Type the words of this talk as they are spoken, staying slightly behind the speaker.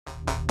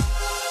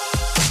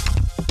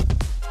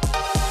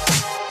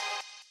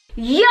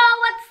Yo!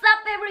 What's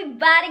up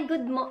everybody?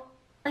 Good mo...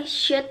 Ay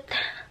shit.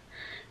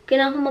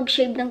 Kailangan ko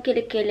mag-shave ng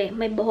kilikili.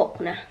 May buhok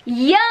na.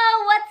 Yo!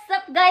 What's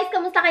up guys?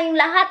 Kamusta kayong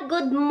lahat?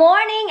 Good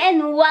morning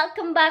and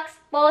welcome back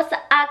po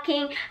sa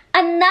aking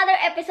another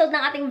episode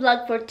ng ating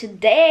vlog for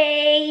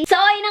today. So,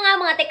 ayun na nga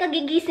mga te,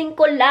 kagigising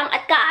ko lang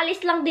at kaalis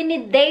lang din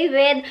ni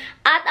David.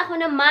 At ako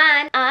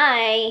naman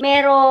ay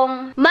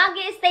merong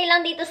mag-i-stay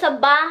lang dito sa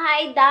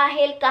bahay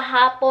dahil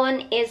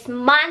kahapon is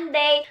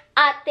Monday.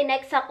 At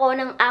tinext ako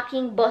ng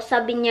aking boss.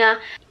 Sabi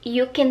niya,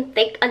 you can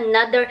take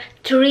another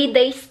 3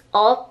 days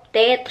off.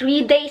 3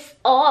 days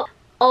off.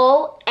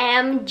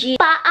 OMG!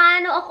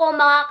 Paano ako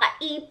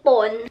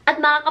makakaipon at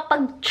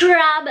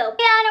makakapag-travel?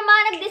 Kaya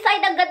naman,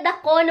 nag-decide agad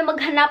ako na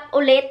maghanap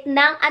ulit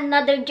ng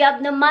another job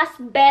na mas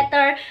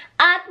better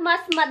at mas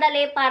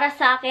madali para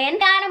sa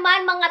akin. Kaya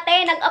naman, mga te,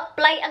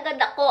 nag-apply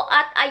agad ako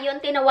at ayun,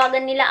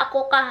 tinawagan nila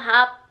ako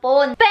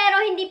kahapon. Pero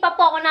hindi pa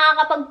po ako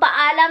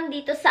nakakapagpaalam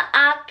dito sa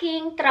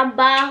aking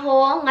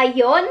trabaho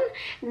ngayon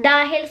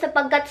dahil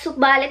sapagkat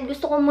subalit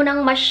gusto ko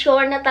munang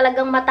ma-sure na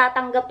talagang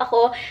matatanggap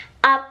ako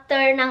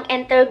after ng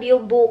interview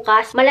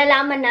bukas.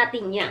 Malalaman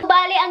natin yan.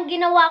 Bali, ang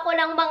ginawa ko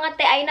lang mga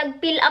te ay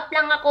nag-fill up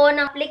lang ako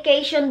ng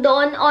application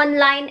doon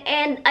online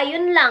and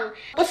ayun lang.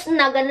 Tapos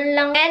na, ganun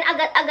lang. And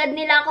agad-agad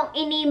nila akong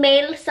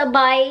in-email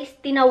sabay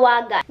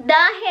tinawagan.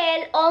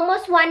 Dahil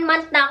almost 1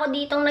 month na ako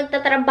ditong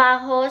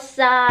nagtatrabaho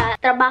sa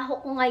trabaho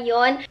ko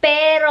ngayon.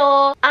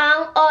 Pero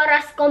ang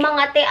oras ko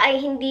mga te ay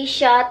hindi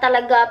siya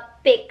talaga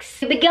fix.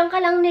 Bibigyan ka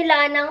lang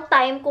nila ng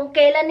time kung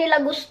kailan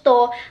nila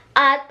gusto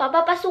at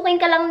papapasukin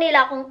ka lang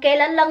nila kung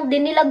kailan lang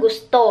din nila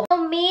gusto. So,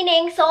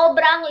 meaning,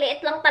 sobrang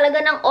liit lang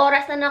talaga ng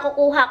oras na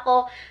nakukuha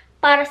ko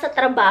para sa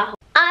trabaho.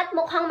 At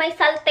mukhang may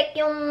saltek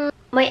yung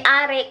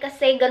may-ari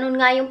kasi ganun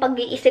nga yung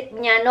pag-iisip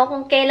niya, no?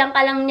 Kung kailan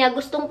ka lang niya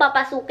gustong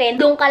papasukin,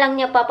 doon ka lang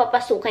niya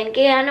papapasukin.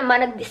 Kaya naman,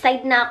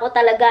 nag-decide na ako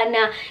talaga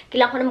na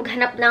kailangan ko na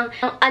maghanap ng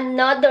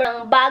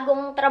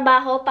bagong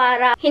trabaho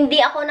para hindi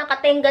ako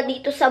nakatenga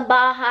dito sa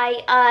bahay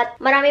at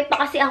marami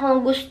pa kasi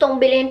akong gustong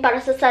bilhin para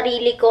sa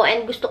sarili ko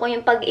and gusto ko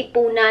yung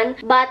pag-ipunan.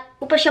 But,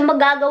 ko pa siya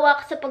magagawa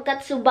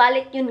sapagkat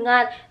subalit yun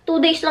nga. 2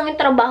 days lang yung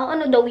trabaho.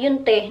 Ano daw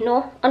yun, te,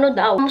 no? Ano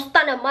daw?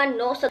 Kamusta naman,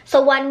 no? Sa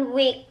 1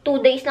 week,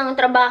 2 days lang yung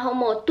trabaho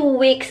mo.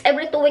 2 weeks.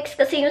 Every 2 weeks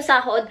kasi yung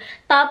sahod.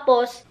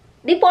 Tapos,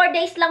 di 4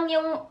 days lang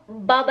yung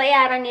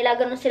babayaran nila.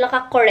 Ganun sila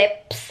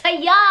ka-creps.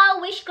 Kaya,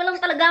 wish ko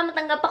lang talaga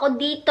matanggap ako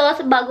dito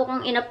sa bago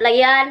kong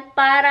in-applyan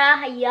para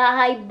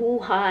hayahay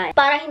buhay.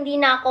 Para hindi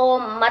na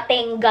ako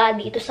matenga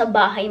dito sa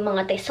bahay,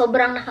 mga te.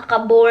 Sobrang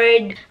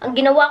nakaka-bored. Ang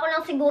ginawa ko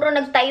lang siguro,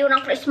 nagtayo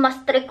ng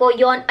Christmas tree ko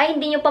yon. Ay,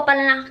 hindi nyo pa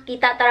pala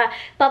nakakita. Tara,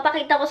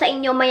 papakita ko sa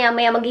inyo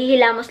maya-maya.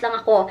 Maghihilamos lang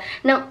ako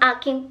ng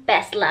aking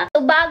pesla.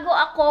 So, bago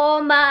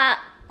ako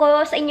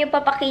ko sa inyo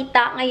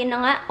papakita ngayon na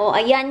nga. O,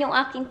 ayan yung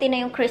aking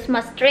tinayong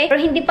Christmas tree. Pero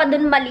hindi pa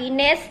dun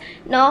malinis,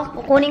 no?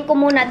 Kukunin ko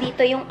muna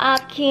dito yung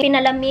aking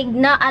pinalamig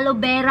na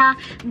aloe vera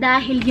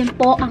dahil yun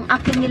po ang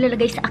aking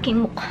nilalagay sa aking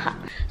mukha.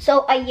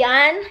 So,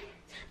 ayan.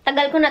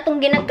 Tagal ko na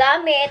itong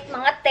ginagamit,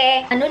 mga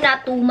te. Ano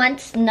na, 2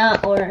 months na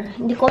or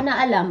hindi ko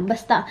na alam.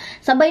 Basta,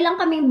 sabay lang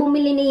kaming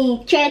bumili ni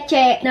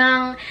Cheche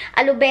ng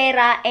aloe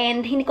vera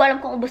and hindi ko alam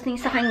kung ubos na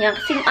sa kanya.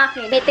 Kasi yung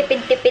akin, may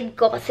tipid-tipid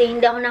ko kasi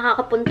hindi ako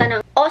nakakapunta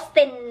ng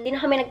Austin. Hindi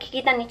na kami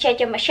nagkikita ni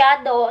Cheche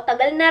masyado.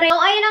 Tagal na rin. So,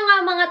 ayun na nga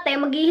mga te,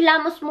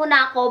 maghihilamos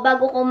muna ako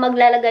bago ko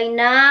maglalagay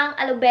ng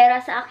aloe vera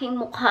sa aking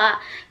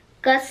mukha.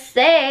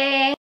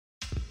 Kasi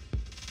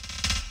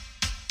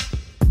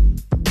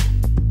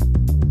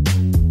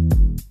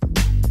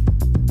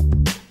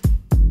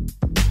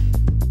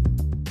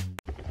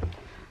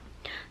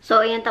so,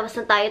 ayan, tapos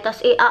na tayo.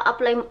 Tapos,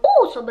 i-apply mo.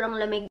 Oh, sobrang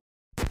lamig.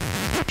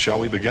 Shall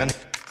we begin?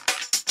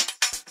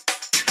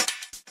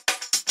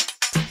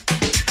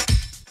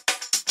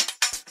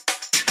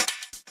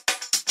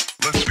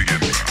 Let's begin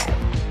now.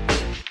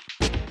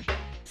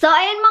 So,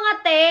 ayan mga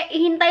te,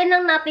 ihintayin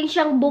lang natin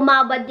siyang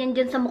bumabad yan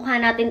dyan sa mukha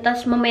natin.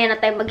 Tapos, mamaya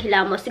na tayo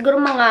maghilamos. Siguro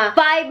mga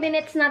 5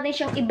 minutes natin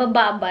siyang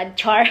ibababad.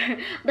 Char.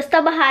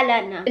 Basta bahala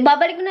na.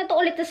 Ibabalik ko na ito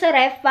ulit sa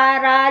ref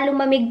para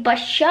lumamig pa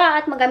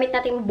siya at magamit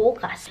natin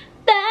bukas.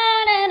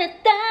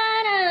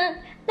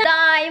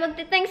 Tayo,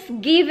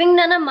 magti-Thanksgiving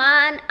na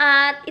naman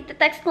at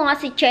iti-text ko nga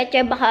si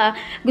Cheche baka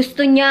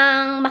gusto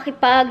niyang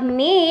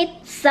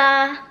makipag-meet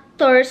sa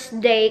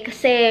Thursday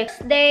kasi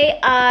Thursday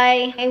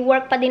ay may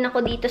work pa din ako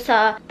dito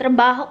sa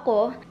trabaho ko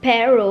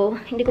pero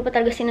hindi ko pa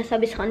talaga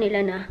sinasabi sa kanila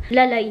na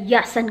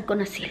lalayasan ko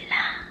na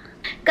sila.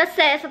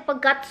 Kasi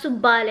sapagkat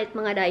subalit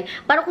mga day,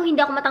 para kung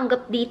hindi ako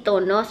matanggap dito,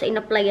 no, sa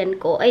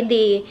in-applyan ko, ay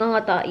di,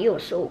 mga tayo.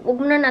 So,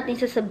 huwag muna natin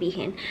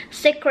sasabihin.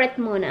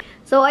 Secret muna.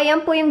 So,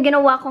 ayan po yung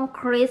ginawa kong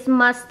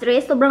Christmas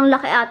tree. Sobrang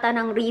laki ata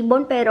ng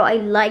ribbon, pero I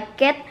like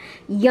it.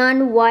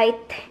 Yan,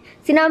 white.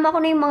 Sinama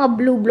ko na yung mga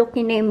blue block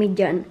ni Nemi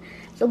dyan.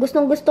 So,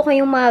 gustong gusto ko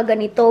yung mga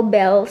ganito,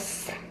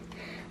 bells.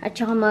 At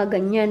saka mga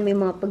ganyan, may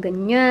mga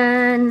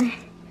paganyan.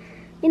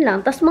 Yun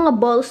lang. Tapos mga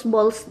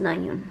balls na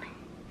yun.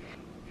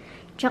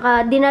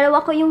 Tsaka,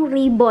 dinalawa ko yung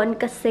ribbon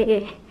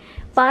kasi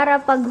para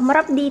pag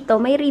humarap dito,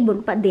 may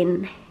ribbon pa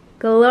din.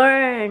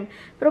 Learn.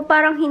 Pero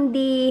parang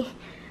hindi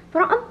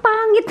Parang ang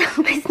pangit ng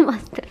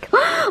Christmas tree ko.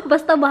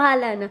 Basta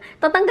bahala na.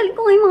 Tatanggalin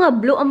ko nga yung mga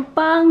blue. Ang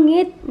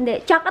pangit. Hindi.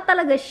 Tsaka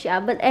talaga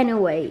siya. But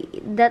anyway,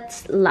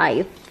 that's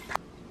life.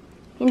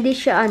 Hindi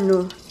siya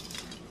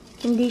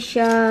hindi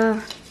siya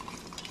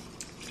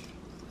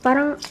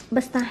parang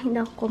basta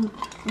hindi ako.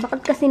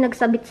 Bakit kasi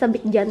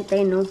nagsabit-sabit dyan,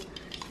 no?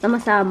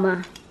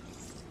 Sama-sama.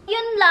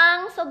 Yun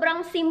lang.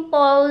 Sobrang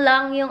simple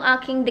lang yung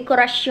aking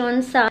dekorasyon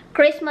sa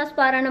Christmas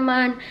para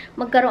naman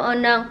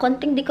magkaroon ng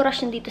konting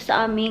dekorasyon dito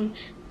sa aming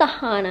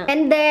tahanan.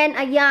 And then,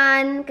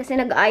 ayan, kasi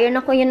nag-iron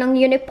ako yun ng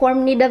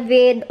uniform ni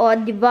David. O,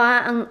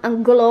 diba?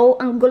 Ang glow,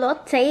 ang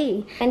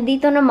glote. And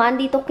dito naman,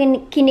 dito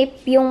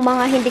kinip yung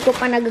mga hindi ko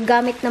pa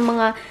nagagamit ng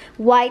mga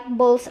white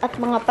balls at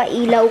mga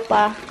pailaw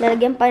pa.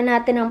 Lalagyan pa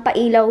natin ng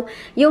pailaw.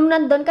 Yung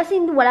nandun, kasi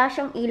wala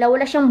siyang ilaw,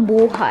 wala siyang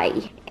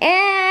buhay.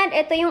 And,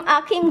 ito yung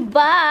aking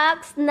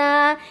box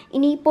na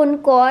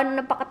inipon ko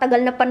na napakatagal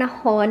na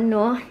panahon,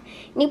 no?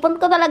 Inipon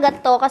ko talaga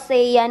to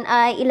kasi yan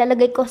ay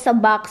ilalagay ko sa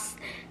box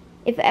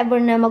if ever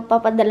na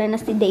magpapadala na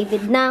si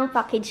David ng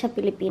package sa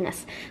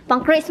Pilipinas.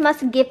 Pang Christmas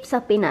gift sa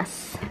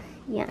Pinas.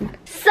 Yan.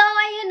 So,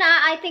 ayun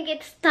na. I think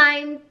it's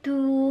time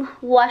to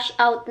wash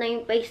out na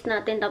yung face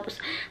natin.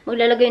 Tapos,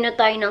 maglalagay na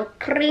tayo ng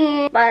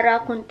cream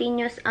para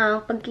continuous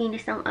ang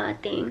pagkinis ng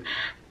ating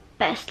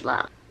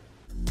pestlock.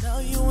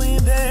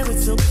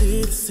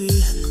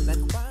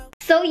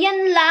 So,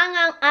 yan lang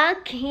ang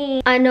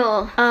aking,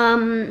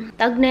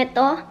 tag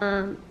neto,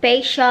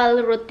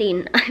 facial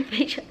routine.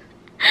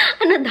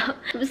 Ano daw?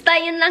 Basta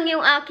yun lang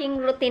yung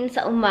aking routine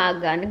sa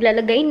umaga.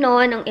 Naglalagay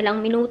nun ng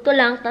ilang minuto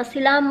lang. Tapos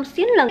hilamos,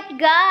 yun lang.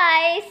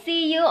 Guys,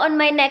 see you on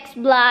my next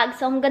vlog.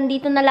 So hanggang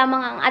dito na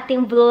lamang ang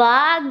ating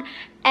vlog.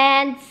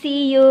 And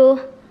see you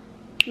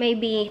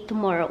maybe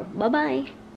tomorrow. Bye-bye!